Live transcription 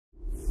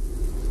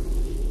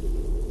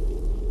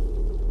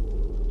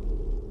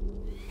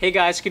Hey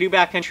guys, Skidoo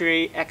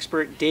Backcountry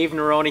Expert Dave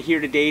Norona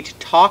here today to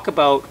talk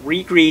about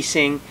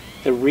re-greasing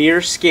the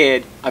rear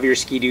skid of your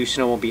Skidoo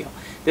snowmobile.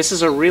 This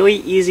is a really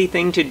easy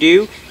thing to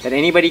do that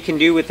anybody can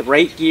do with the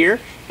right gear,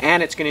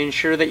 and it's going to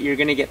ensure that you're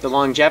going to get the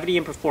longevity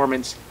and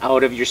performance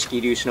out of your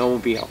Skidoo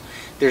snowmobile.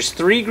 There's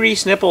 3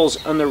 grease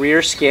nipples on the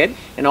rear skid,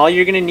 and all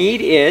you're going to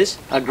need is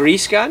a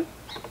grease gun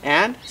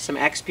and some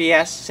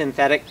XPS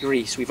synthetic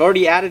grease. We've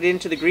already added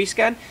into the grease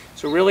gun,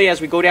 so really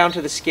as we go down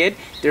to the skid,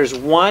 there's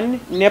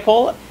 1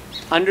 nipple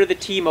under the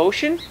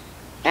T-motion,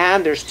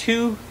 and there's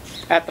 2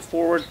 at the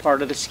forward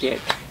part of the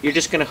skid. You're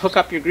just going to hook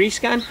up your grease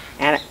gun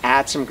and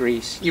add some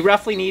grease. You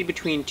roughly need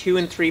between 2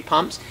 and 3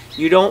 pumps.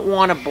 You don't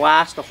want to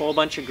blast a whole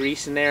bunch of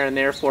grease in there and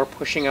therefore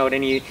pushing out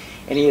any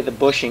of the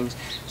bushings.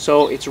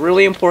 So it's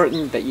really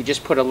important that you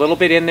just put a little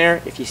bit in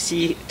there. If you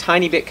see a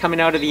tiny bit coming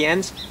out of the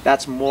ends,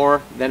 that's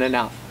more than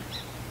enough.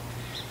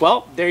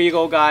 Well, there you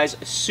go guys,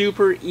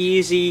 super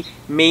easy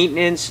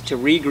maintenance to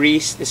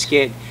re-grease the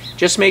skid.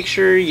 Just make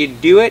sure you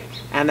do it,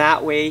 and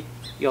that way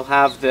you'll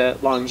have the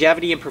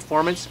longevity and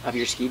performance of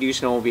your Skidoo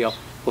snowmobile.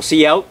 We'll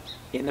see you out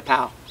in the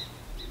POW.